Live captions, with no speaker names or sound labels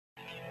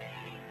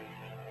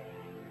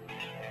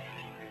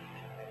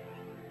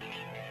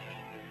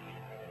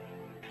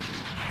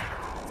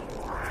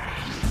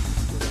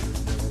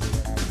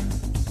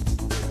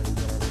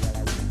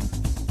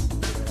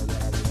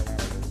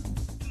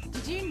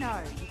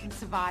can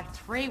survive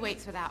 3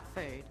 weeks without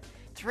food,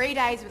 3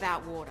 days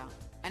without water,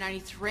 and only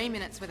 3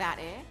 minutes without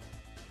air,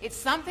 it's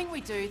something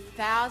we do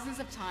thousands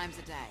of times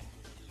a day.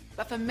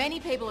 But for many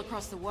people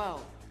across the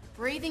world,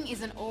 breathing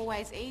isn't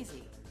always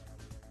easy.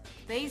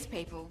 These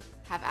people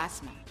have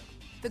asthma.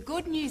 The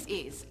good news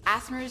is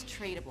asthma is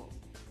treatable,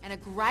 and a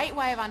great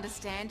way of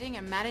understanding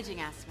and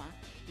managing asthma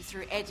is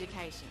through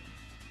education.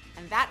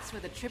 And that's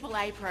where the Triple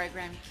A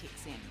program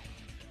kicks in.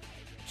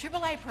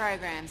 Triple A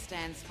program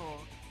stands for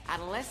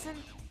Adolescent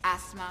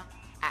Asthma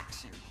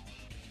Action.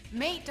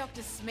 Meet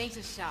Dr.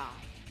 Smita Shah,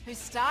 who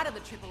started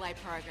the Triple A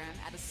program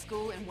at a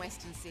school in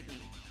Western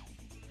Sydney.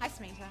 Hi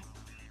Smita.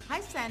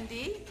 Hi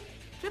Sandy.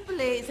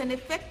 Triple A is an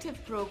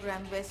effective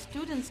program where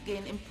students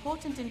gain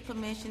important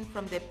information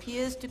from their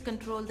peers to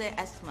control their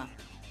asthma.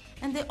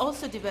 And they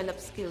also develop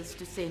skills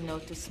to say no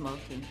to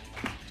smoking.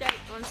 Jake,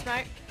 want to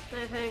smoke?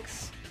 No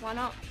thanks. Why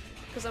not?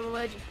 Because I'm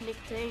allergic to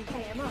nicotine.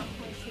 Hey Emma,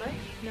 want to smoke?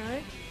 No.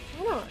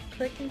 Why not?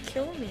 Because it can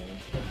kill me.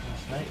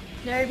 Smoke?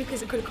 No,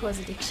 because it could cause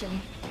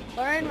addiction.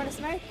 Lauren, want to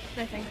smoke?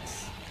 No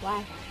thanks.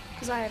 Why?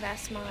 Because I have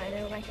asthma and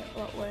it'll make it a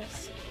lot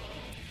worse.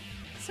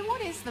 So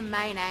what is the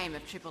main aim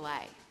of Triple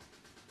A?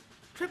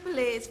 Triple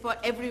A is for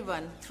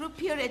everyone. Through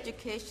peer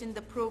education,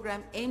 the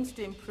program aims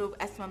to improve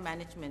asthma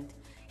management.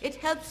 It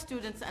helps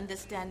students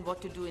understand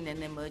what to do in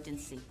an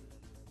emergency.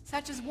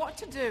 Such as what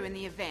to do in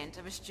the event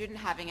of a student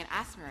having an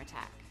asthma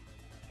attack.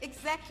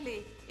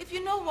 Exactly. If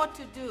you know what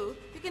to do,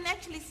 you can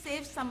actually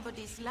save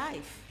somebody's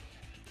life.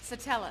 So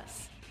tell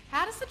us,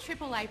 how does the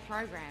Triple A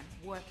program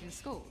work in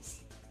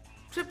schools?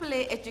 Triple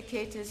A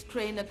educators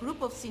train a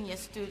group of senior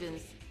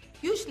students,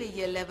 usually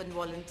Year 11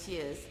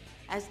 volunteers,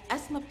 as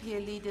asthma peer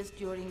leaders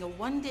during a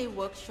one-day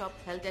workshop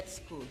held at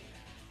school.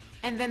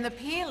 And then the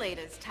peer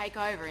leaders take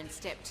over in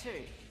step 2.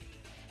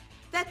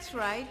 That's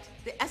right.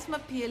 The asthma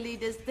peer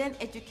leaders then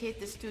educate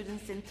the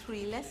students in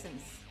 3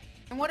 lessons.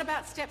 And what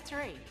about step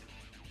 3?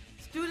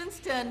 Students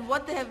turn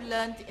what they have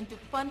learned into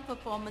fun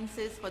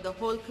performances for the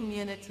whole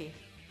community.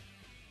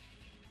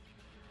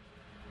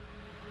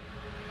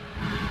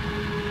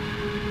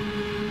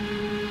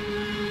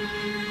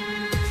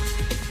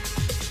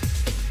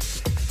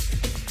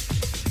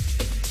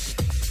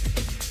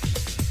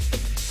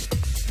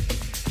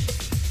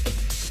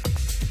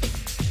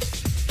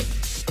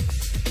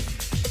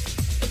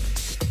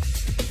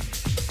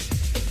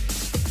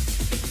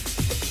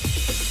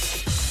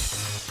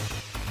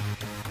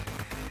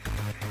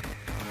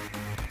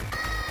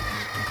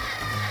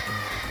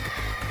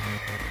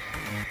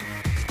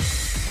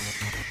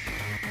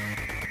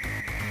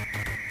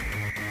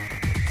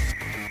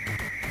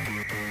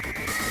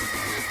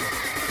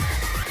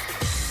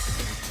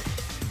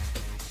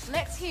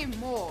 Let's hear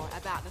more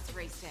about the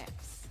 3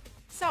 steps.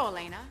 So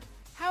Alina,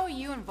 how are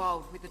you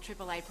involved with the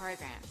Triple A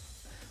program?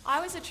 I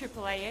was a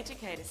AAA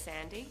educator,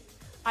 Sandy.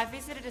 I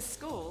visited a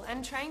school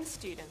and trained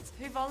students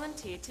who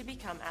volunteered to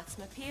become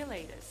asthma peer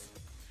leaders.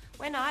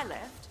 When I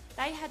left,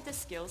 they had the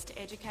skills to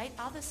educate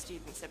other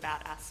students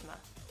about asthma.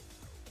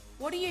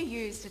 What do you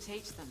use to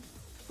teach them?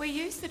 We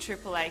use the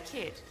AAA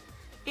kit.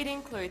 It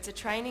includes a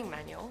training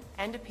manual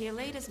and a peer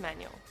leaders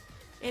manual.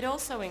 It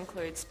also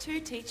includes 2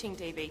 teaching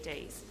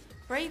DVDs,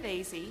 Breathe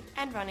Easy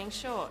and Running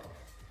Short.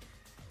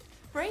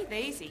 Breathe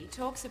Easy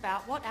talks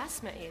about what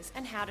asthma is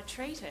and how to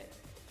treat it.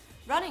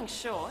 Running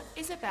Short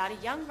is about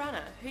a young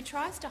runner who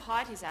tries to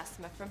hide his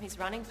asthma from his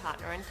running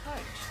partner and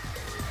coach.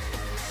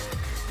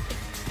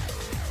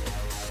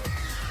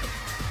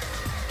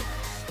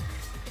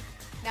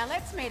 Now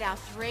let's meet our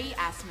 3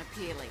 asthma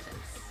peer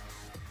leaders.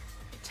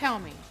 Tell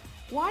me,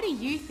 why do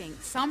you think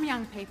some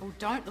young people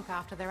don't look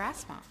after their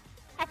asthma?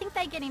 I think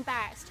they get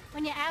embarrassed.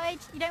 When you're our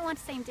age, you don't want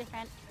to seem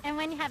different. And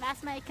when you have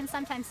asthma, it can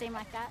sometimes seem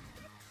like that.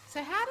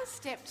 So how does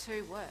step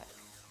 2 work?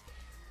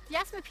 The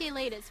asthma peer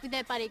leaders, with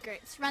their buddy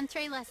groups, run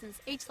 3 lessons.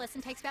 Each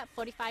lesson takes about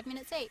 45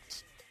 minutes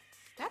each.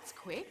 That's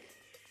quick.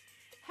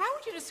 How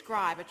would you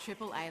describe a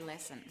Triple A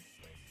lesson?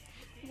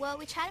 Well,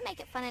 we try to make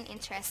it fun and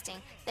interesting.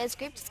 There's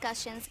group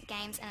discussions,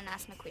 games and an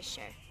asthma quiz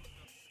show.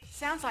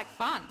 Sounds like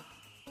fun.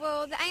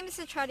 Well, the aim is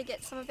to try to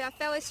get some of our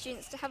fellow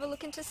students to have a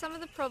look into some of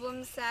the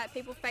problems that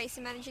people face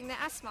in managing their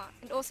asthma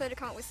and also to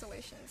come up with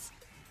solutions.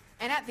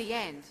 And at the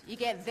end, you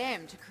get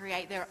them to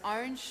create their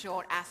own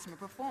short asthma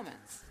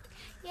performance.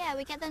 Yeah,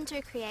 we get them to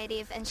be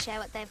creative and share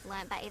what they've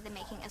learned by either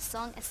making a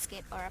song, a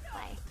skit or a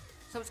play.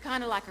 So it's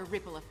kind of like a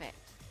ripple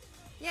effect.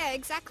 Yeah,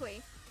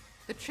 exactly.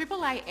 The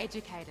Triple A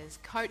educators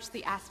coach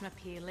the asthma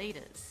peer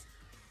leaders,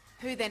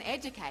 who then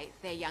educate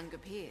their younger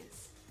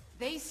peers.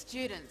 These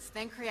students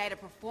then create a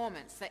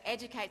performance that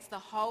educates the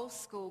whole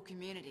school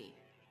community.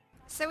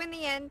 So in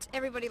the end,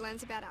 everybody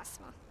learns about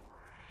asthma.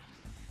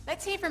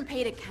 Let's hear from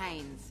Peter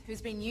Keynes,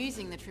 who's been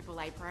using the Triple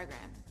A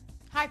program.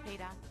 Hi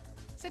Peter.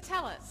 So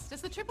tell us,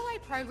 does the Triple A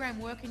program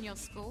work in your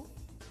school?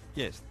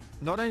 Yes,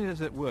 not only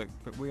does it work,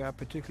 but we are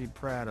particularly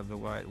proud of the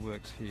way it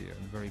works here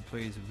and very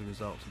pleased with the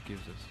results it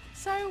gives us.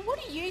 So what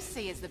do you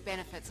see as the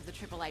benefits of the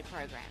Triple A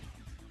program?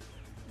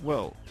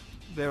 Well,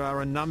 there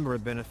are a number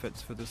of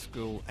benefits for the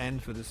school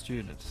and for the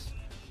students.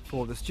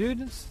 For the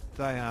students,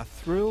 they are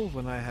thrilled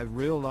when they have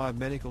real live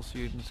medical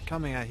students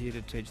coming out here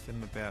to teach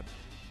them about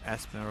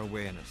asthma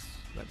awareness.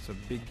 That's a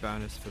big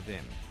bonus for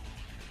them.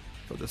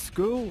 For the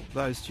school,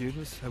 those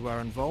students who are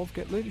involved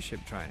get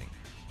leadership training.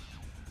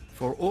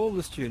 For all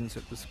the students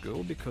at the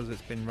school, because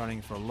it's been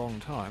running for a long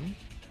time,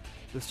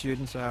 the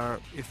students are,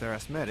 if they're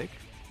asthmatic,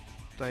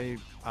 they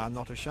are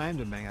not ashamed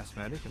of being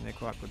asthmatic and they're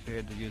quite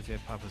prepared to use their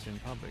puffers in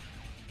public.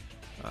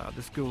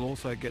 The school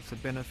also gets a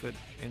benefit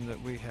in that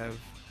we have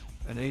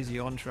an easy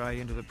entree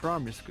into the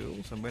primary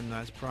schools, and when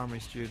those primary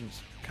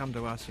students come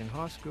to us in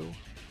high school,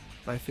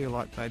 they feel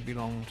like they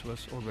belong to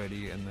us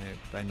already and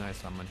they know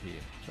someone here.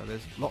 So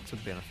there's lots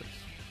of benefits.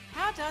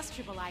 How does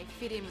Triple A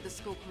fit in with the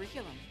school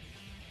curriculum?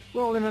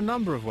 Well, in a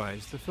number of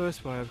ways. The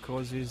first way, of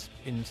course, is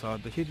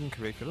inside the hidden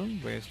curriculum,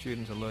 where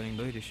students are learning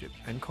leadership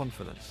and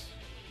confidence.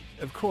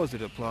 Of course,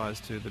 it applies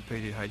to the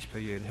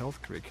PTHPE and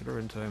health curricula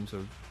in terms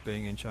of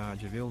being in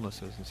charge of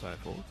illnesses and so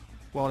forth.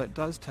 While it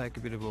does take a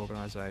bit of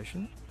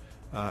organisation,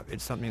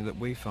 it's something that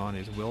we find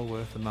is well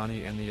worth the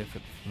money and the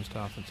effort from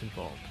staff that's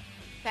involved.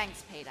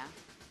 Thanks, Peter.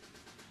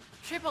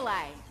 Triple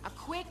A, a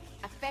quick,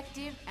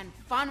 effective and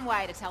fun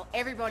way to tell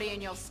everybody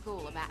in your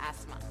school about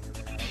asthma.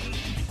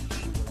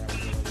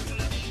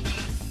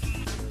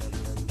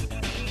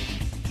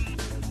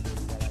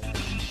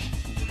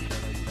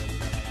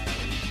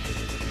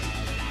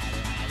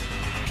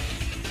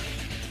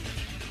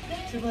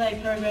 Triple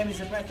A program is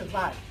a breath of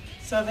life.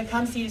 So if it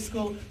comes to your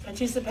school,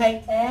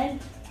 participate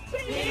and...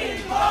 Be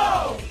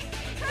involved!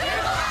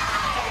 Triple A!